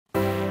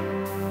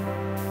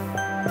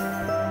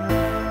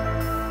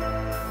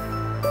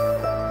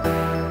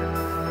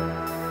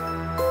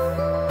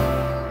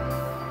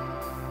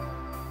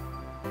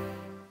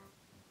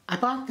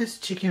bought this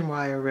chicken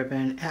wire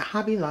ribbon at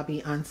Hobby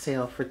Lobby on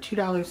sale for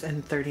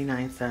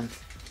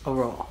 $2.39 a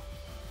roll.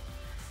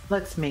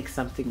 Let's make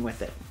something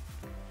with it.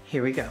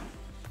 Here we go.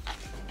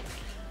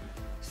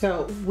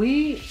 So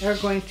we are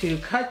going to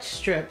cut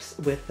strips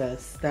with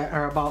this that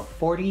are about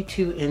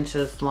 42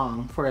 inches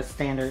long for a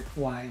standard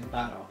wine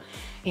bottle.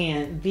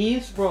 And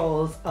these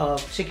rolls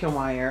of chicken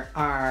wire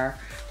are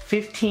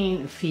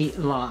 15 feet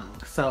long.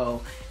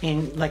 So,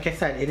 and like I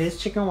said, it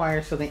is chicken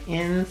wire, so the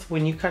ends,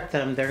 when you cut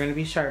them, they're going to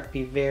be sharp.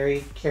 Be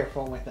very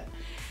careful with it.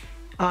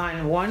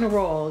 On one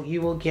roll,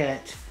 you will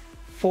get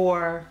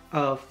 4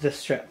 of the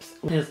strips.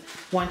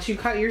 Once you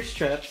cut your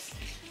strips,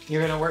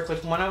 you're going to work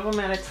with one of them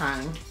at a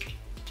time.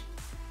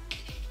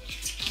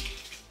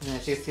 And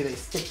as you see, they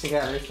stick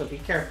together, so be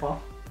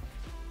careful.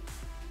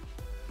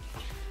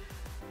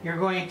 You're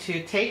going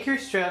to take your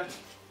strip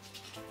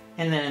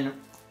and then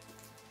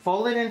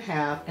fold it in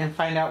half and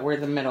find out where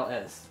the middle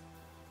is.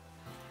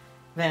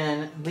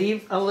 Then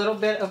leave a little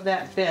bit of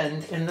that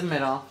bend in the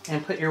middle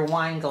and put your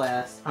wine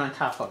glass on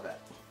top of it.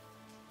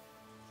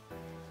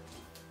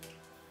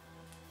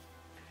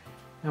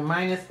 Now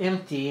mine is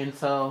empty, and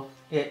so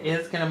it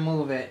is going to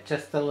move it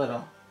just a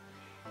little.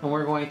 And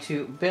we're going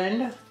to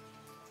bend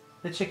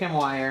the chicken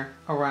wire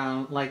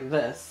around like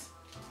this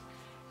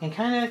and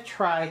kind of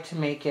try to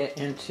make it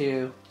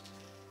into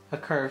a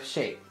curved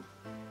shape.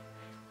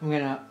 I'm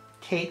going to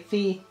take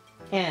the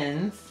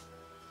ends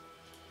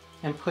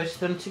and push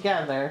them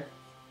together.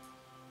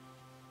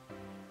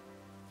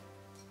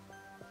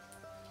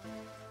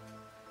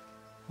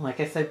 Like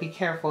I said, be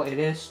careful, it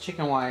is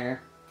chicken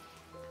wire.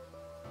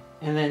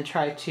 And then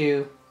try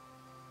to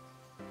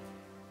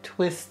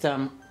twist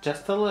them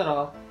just a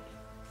little.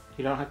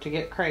 You don't have to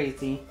get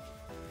crazy.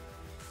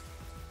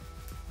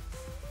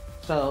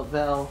 So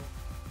they'll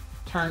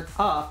turn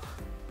up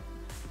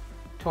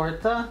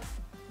toward the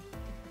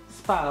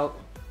spout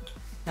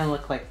and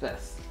look like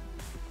this.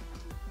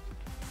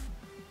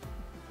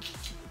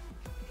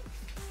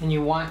 And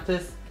you want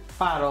this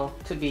bottle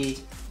to be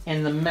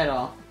in the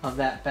middle of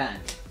that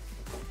bend.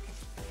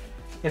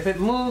 If it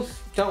moves,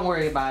 don't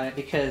worry about it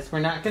because we're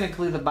not going to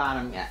glue the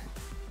bottom yet.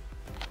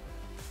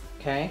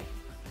 Okay?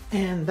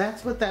 And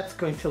that's what that's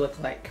going to look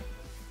like.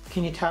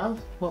 Can you tell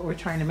what we're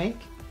trying to make?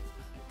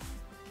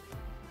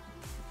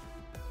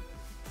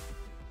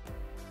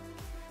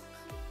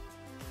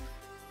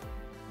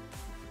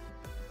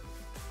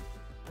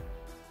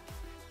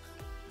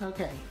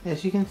 Okay,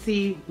 as you can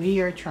see, we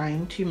are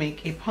trying to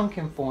make a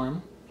pumpkin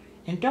form.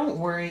 And don't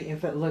worry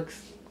if it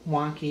looks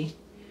wonky.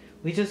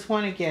 We just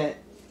want to get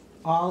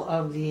all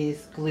of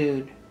these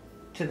glued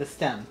to the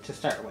stem to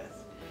start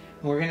with.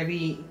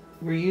 And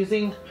we're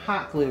using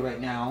hot glue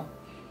right now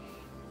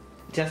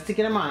just to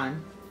get them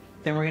on.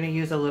 Then we're going to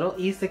use a little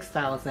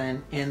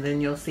E6000 and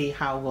then you'll see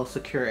how we'll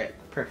secure it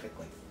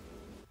perfectly.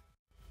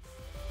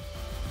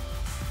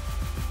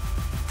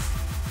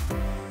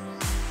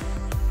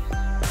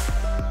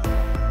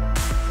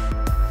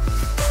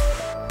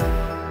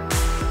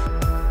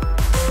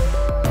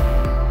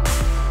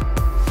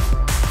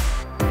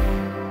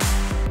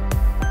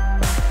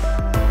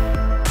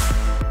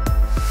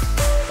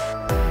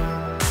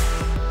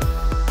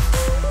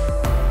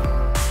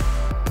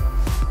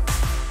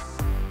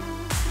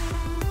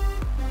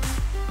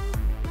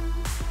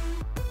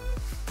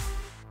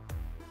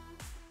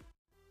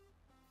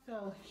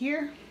 So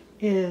here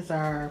is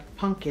our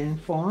pumpkin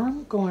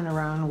form going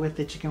around with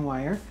the chicken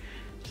wire.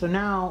 So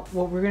now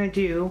what we're going to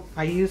do,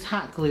 I use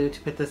hot glue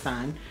to put this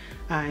on.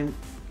 I'm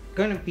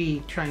going to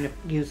be trying to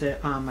use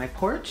it on my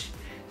porch.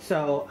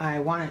 So I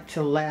want it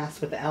to last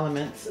with the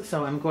elements.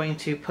 So I'm going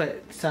to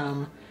put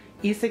some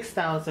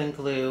E6000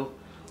 glue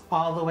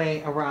all the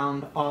way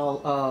around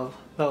all of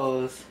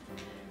those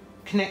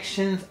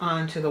connections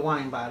onto the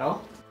wine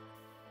bottle.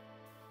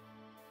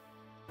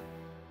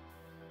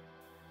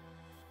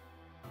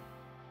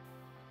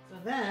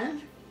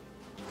 Then,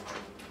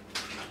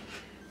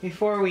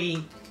 before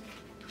we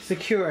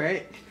secure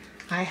it,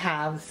 I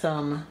have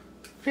some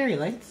fairy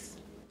lights.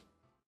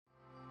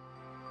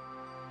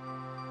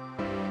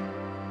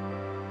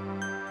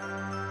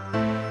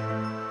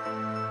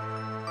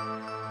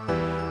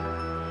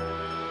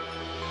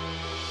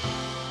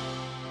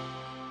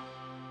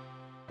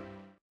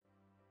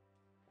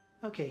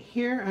 Okay,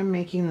 here I'm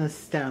making the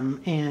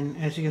stem, and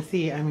as you can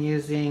see, I'm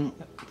using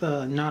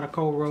the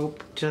nautical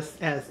rope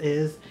just as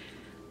is.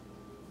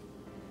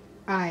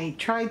 I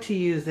tried to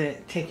use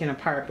it taken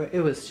apart, but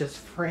it was just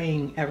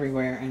fraying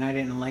everywhere and I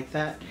didn't like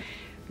that.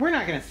 We're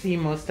not going to see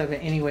most of it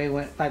anyway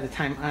by the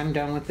time I'm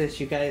done with this.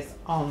 You guys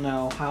all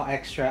know how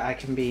extra I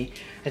can be.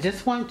 I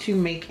just want to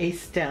make a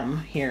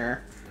stem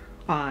here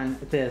on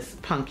this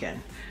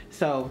pumpkin.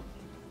 So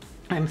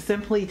I'm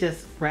simply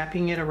just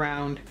wrapping it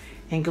around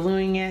and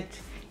gluing it,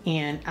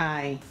 and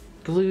I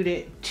glued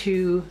it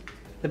to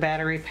the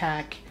battery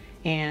pack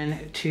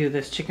and to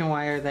this chicken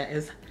wire that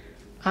is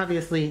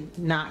obviously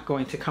not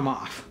going to come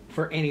off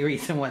for any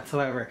reason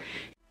whatsoever.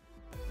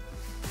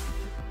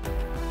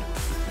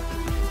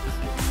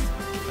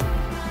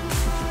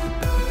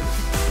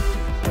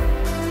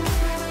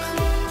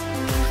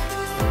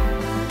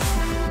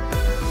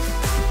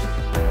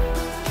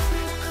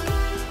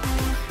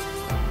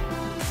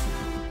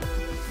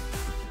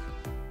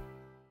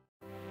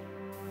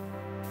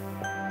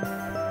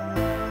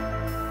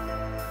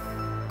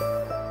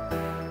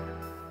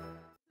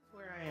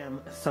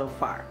 so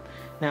far.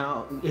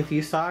 Now, if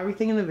you saw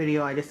everything in the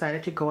video, I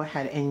decided to go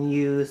ahead and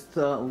use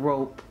the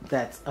rope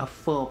that's a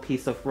full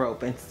piece of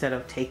rope. Instead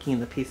of taking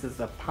the pieces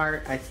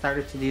apart, I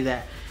started to do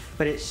that,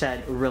 but it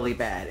shed really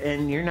bad.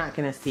 And you're not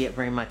gonna see it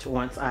very much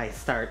once I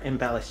start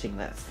embellishing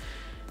this.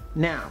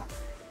 Now,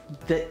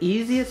 the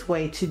easiest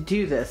way to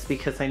do this,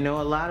 because I know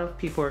a lot of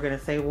people are going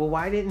to say, well,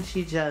 why didn't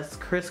she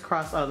just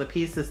crisscross all the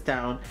pieces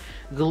down,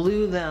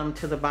 glue them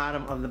to the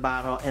bottom of the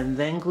bottle, and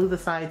then glue the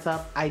sides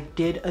up? I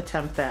did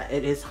attempt that.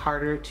 It is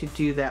harder to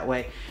do that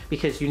way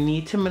because you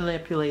need to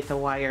manipulate the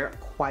wire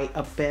quite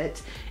a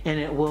bit, and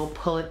it will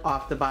pull it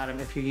off the bottom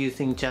if you're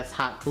using just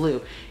hot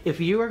glue. If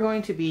you are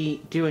going to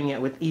be doing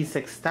it with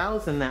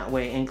E6000 that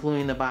way and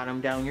gluing the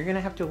bottom down, you're going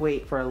to have to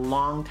wait for a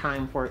long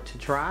time for it to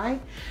dry,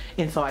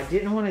 and so I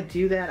didn't want to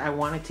do that. I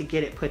wanted to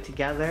get it put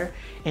together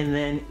and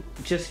then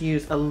just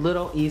use a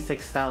little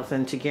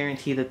E6000 to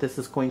guarantee that this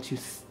is going to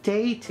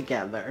stay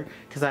together,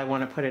 because I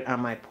want to put it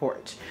on my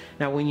porch.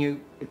 Now, when you're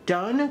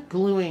done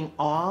gluing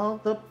all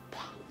the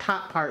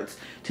top parts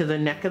to the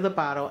neck of the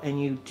bottle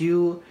and you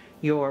do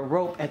your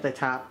rope at the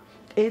top,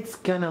 it's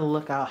gonna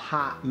look a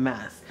hot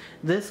mess.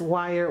 This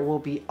wire will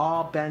be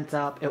all bent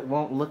up. It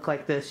won't look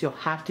like this. You'll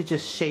have to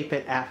just shape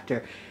it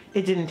after.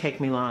 It didn't take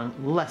me long,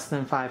 less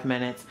than 5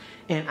 minutes,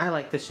 and I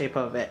like the shape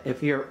of it.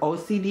 If you're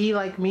OCD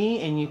like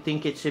me and you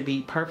think it should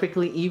be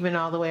perfectly even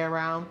all the way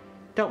around,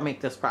 don't make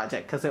this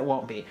project, because it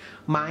won't be.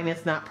 Mine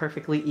is not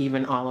perfectly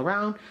even all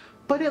around,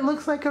 but it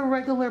looks like a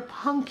regular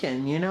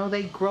pumpkin. You know,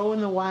 they grow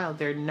in the wild.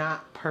 They're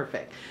not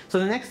perfect. So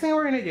the next thing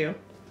we're gonna do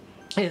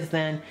is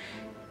then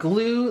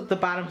glue the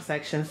bottom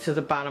sections to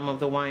the bottom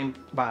of the wine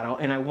bottle,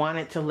 and I want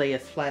it to lay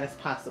as flat as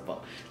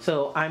possible.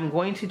 So I'm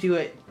going to do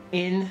it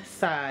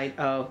inside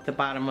of the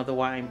bottom of the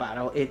wine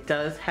bottle. It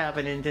does have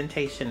an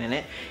indentation in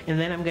it, and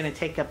then I'm going to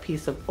take a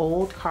piece of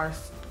old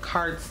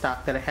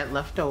cardstock that I had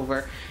left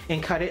over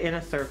and cut it in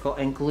a circle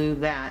and glue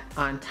that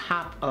on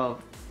top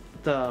of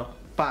the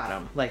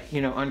bottom, like,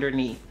 you know,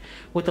 underneath,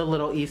 with a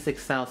little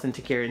E6000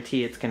 to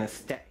guarantee it's going to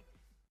stay.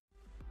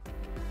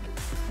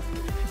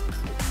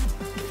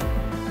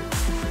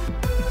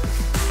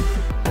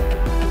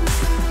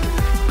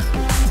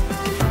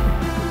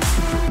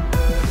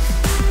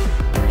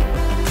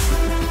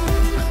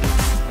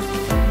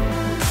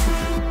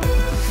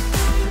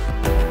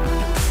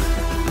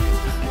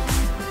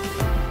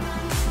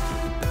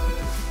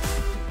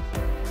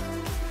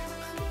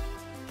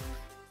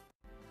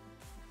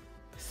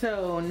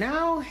 So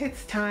now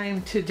it's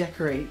time to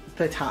decorate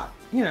the top.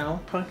 You know,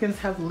 pumpkins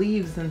have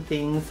leaves and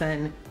things,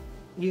 and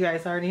you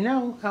guys already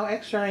know how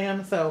extra I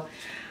am. So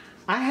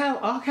I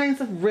have all kinds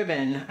of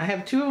ribbon. I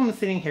have 2 of them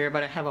sitting here,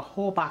 but I have a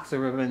whole box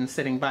of ribbon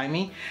sitting by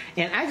me.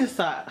 And I just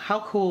thought, how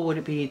cool would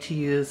it be to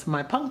use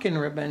my pumpkin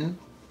ribbon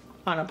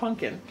on a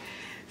pumpkin?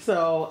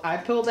 So I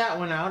pulled that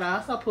one out. I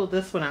also pulled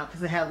this one out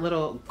because it had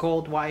little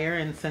gold wire,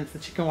 and since the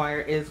chicken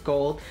wire is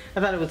gold, I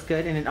thought it was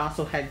good, and it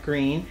also had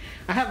green.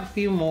 I have a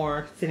few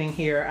more sitting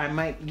here. I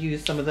might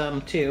use some of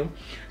them too.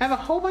 I have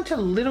a whole bunch of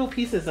little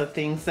pieces of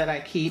things that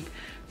I keep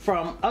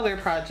from other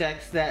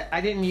projects that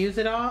I didn't use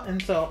at all,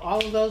 and so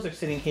all of those are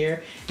sitting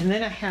here. And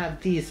then I have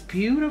these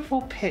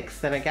beautiful picks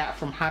that I got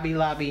from Hobby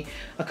Lobby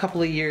a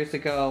couple of years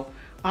ago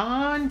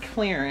on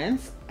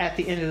clearance at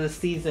the end of the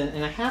season,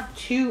 and I have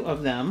 2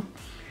 of them.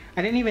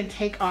 I didn't even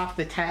take off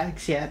the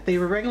tags yet. They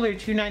were regular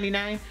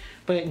 $2.99,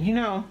 but you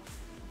know,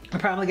 I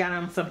probably got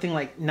them something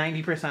like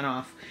 90%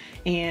 off.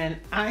 And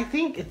I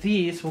think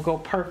these will go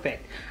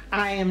perfect.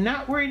 I am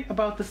not worried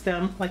about the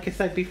stem, like I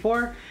said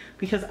before,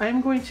 because I'm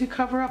going to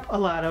cover up a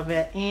lot of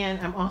it, and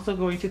I'm also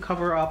going to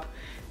cover up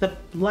the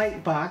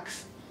light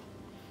box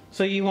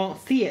so you won't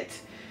see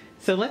it.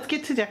 So let's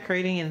get to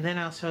decorating, and then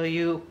I'll show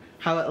you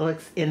how it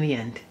looks in the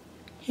end.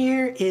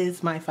 Here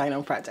is my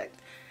final project.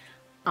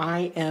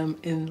 I am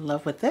in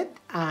love with it.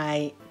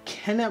 I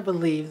cannot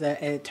believe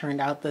that it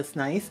turned out this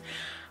nice.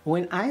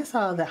 When I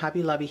saw that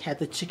Hobby Lobby had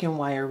the chicken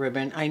wire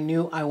ribbon, I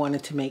knew I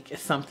wanted to make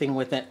something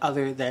with it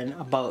other than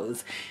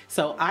bows.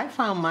 So I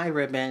found my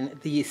ribbon,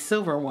 the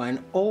silver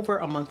one, over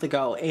a month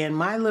ago, and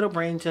my little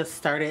brain just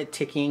started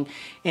ticking,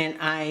 and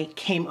I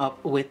came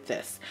up with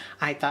this.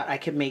 I thought I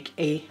could make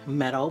a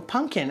metal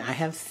pumpkin. I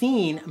have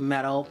seen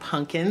metal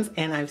pumpkins,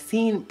 and I've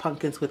seen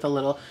pumpkins with a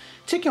little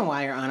chicken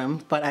wire on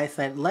them, but I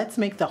said, let's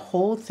make the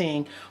whole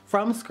thing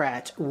from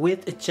scratch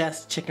with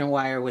just chicken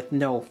wire, with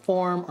no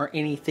form or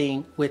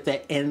anything with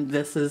it, and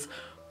this is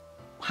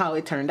how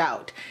it turned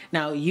out.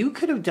 Now, you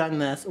could have done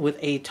this with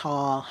a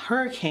tall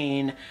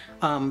hurricane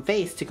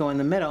vase to go in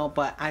the middle,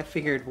 but I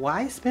figured,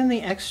 why spend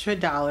the extra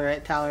 $1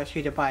 at Dollar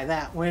Tree to buy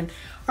that when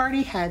I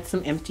already had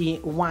some empty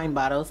wine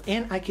bottles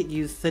and I could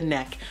use the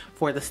neck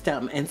for the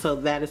stem, and so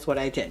that is what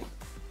I did.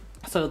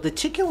 So the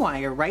chicken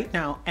wire right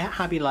now at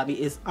Hobby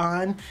Lobby is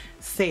on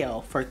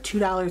sale for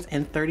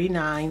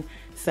 $2.39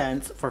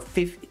 for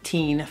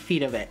 15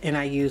 feet of it, and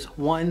I use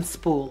 1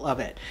 spool of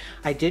it.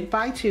 I did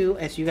buy 2,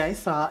 as you guys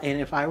saw, and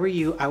if I were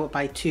you, I would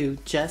buy 2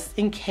 just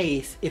in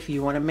case, if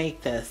you want to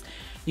make this,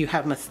 you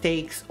have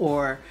mistakes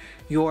or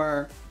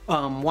your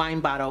wine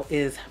bottle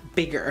is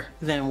bigger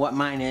than what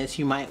mine is,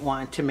 you might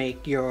want to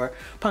make your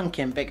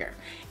pumpkin bigger.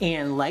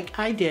 And like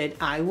I did,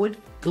 I would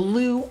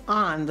glue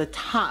on the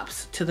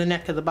tops to the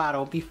neck of the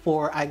bottle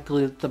before I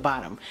glued the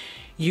bottom.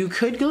 You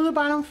could glue the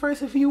bottom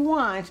first if you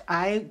want.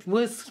 I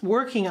was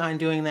working on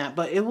doing that,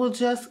 but it will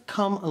just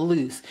come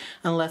loose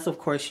unless, of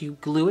course, you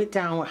glue it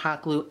down with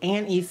hot glue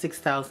and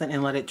E6000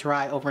 and let it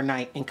dry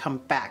overnight and come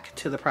back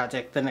to the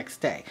project the next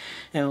day.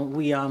 And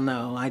we all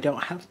know I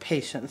don't have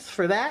patience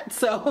for that.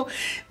 So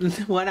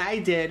what I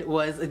did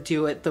was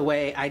do it the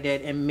way I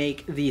did and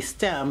make the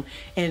stem,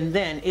 and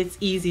then it's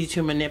easy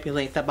to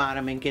manipulate the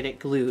bottom and get it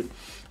glued.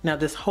 Now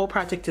this whole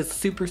project is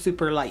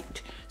super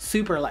light,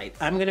 super light.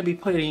 I'm gonna be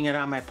putting it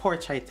on my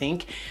porch, I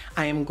think.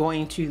 I am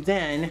going to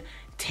then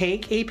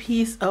take a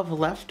piece of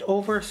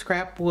leftover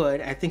scrap wood.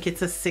 I think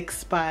it's a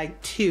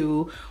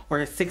 6x2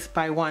 or a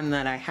 6x1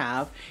 that I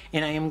have,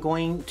 and I am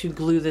going to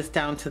glue this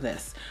down to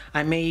this.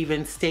 I may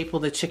even staple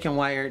the chicken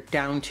wire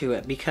down to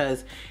it,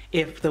 because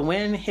if the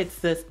wind hits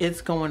this,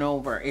 it's going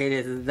over. It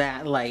is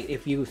that light.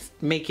 If you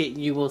make it,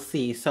 you will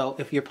see. So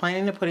if you're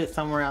planning to put it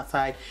somewhere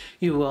outside,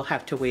 you will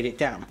have to weight it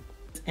down.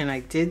 And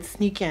I did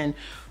sneak in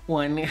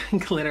one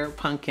glitter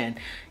pumpkin.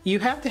 You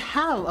have to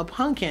have a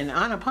pumpkin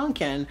on a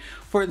pumpkin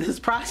for this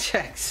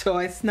project, so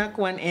I snuck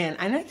one in,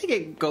 and I think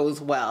it goes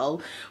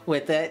well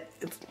with it.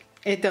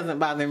 It doesn't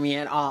bother me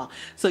at all.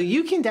 So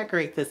you can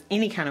decorate this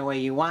any kind of way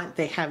you want.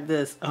 They have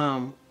this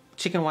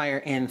chicken wire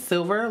in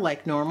silver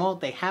like normal.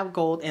 They have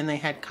gold, and they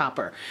had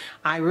copper.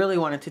 I really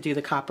wanted to do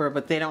the copper,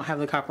 but they don't have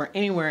the copper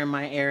anywhere in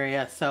my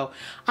area, so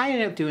I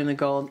ended up doing the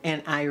gold,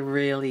 and I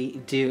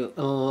really do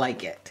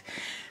like it.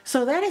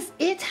 So that is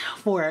it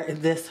for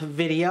this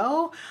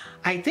video.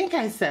 I think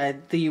I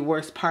said the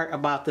worst part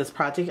about this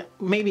project,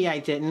 maybe I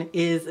didn't,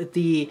 is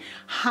the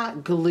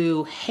hot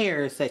glue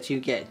hairs that you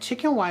get.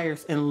 Chicken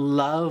wire's in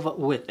love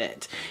with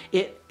it.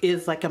 It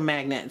is like a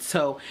magnet,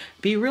 so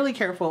be really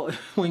careful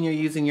when you're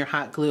using your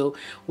hot glue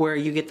where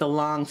you get the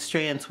long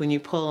strands. When you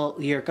pull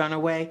your gun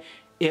away,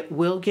 it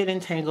will get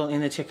entangled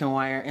in the chicken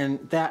wire,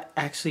 and that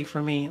actually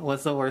for me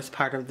was the worst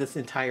part of this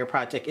entire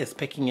project, is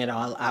picking it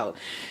all out.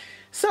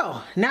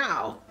 So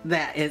now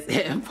that is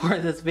it for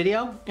this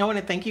video. I want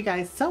to thank you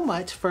guys so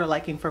much for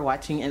liking, for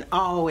watching, and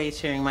always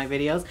sharing my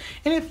videos.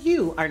 And if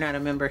you are not a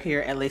member here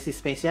at Lacee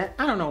Space yet,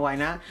 I don't know why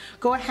not,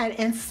 go ahead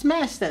and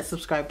smash that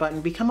subscribe button,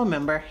 become a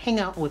member,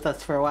 hang out with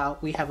us for a while.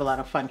 We have a lot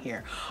of fun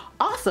here.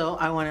 Also,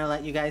 I want to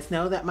let you guys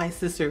know that my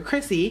sister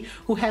Krissie,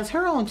 who has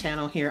her own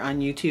channel here on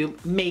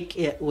YouTube, Make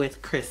It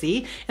with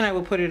Krissie, and I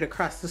will put it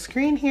across the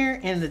screen here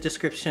in the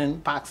description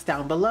box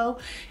down below,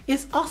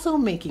 is also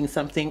making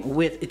something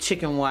with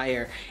chicken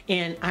wire.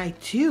 And I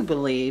do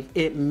believe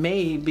it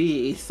may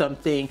be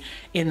something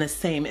in the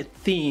same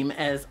theme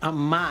as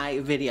my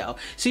video.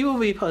 She will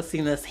be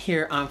posting this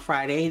here on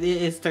Friday. It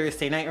is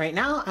Thursday night right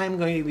now. I'm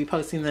going to be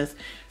posting this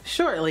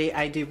shortly,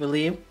 I do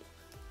believe.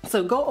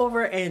 So go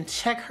over and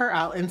check her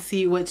out and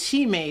see what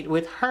she made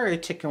with her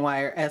chicken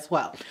wire as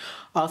well.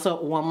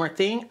 Also, one more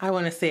thing, I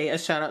want to say a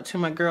shout out to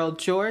my girl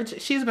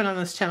George. She's been on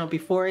this channel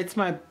before. It's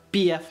my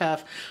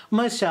BFF,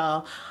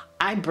 Michelle.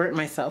 I burnt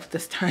myself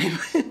this time.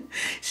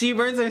 She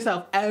burns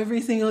herself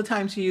every single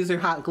time she uses her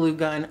hot glue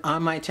gun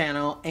on my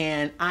channel,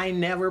 and I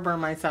never burn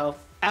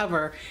myself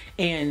ever.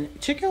 And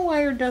chicken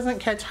wire doesn't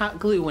catch hot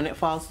glue when it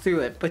falls through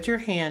it, but your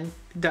hand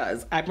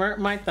does. I burnt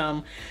my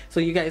thumb, so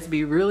you guys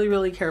be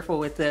really careful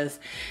with this.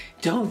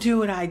 Don't do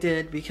what I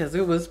did, because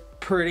it was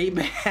pretty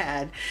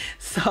bad.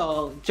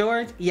 So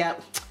George,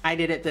 yep, I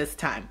did it this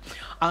time.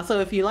 Also,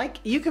 if you like,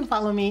 you can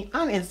follow me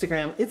on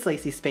Instagram. It's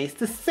Lacee Space,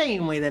 the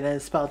same way that it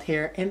is spelled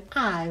here, and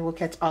I will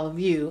catch all of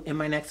you in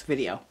my next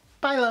video.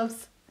 Bye,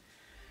 loves.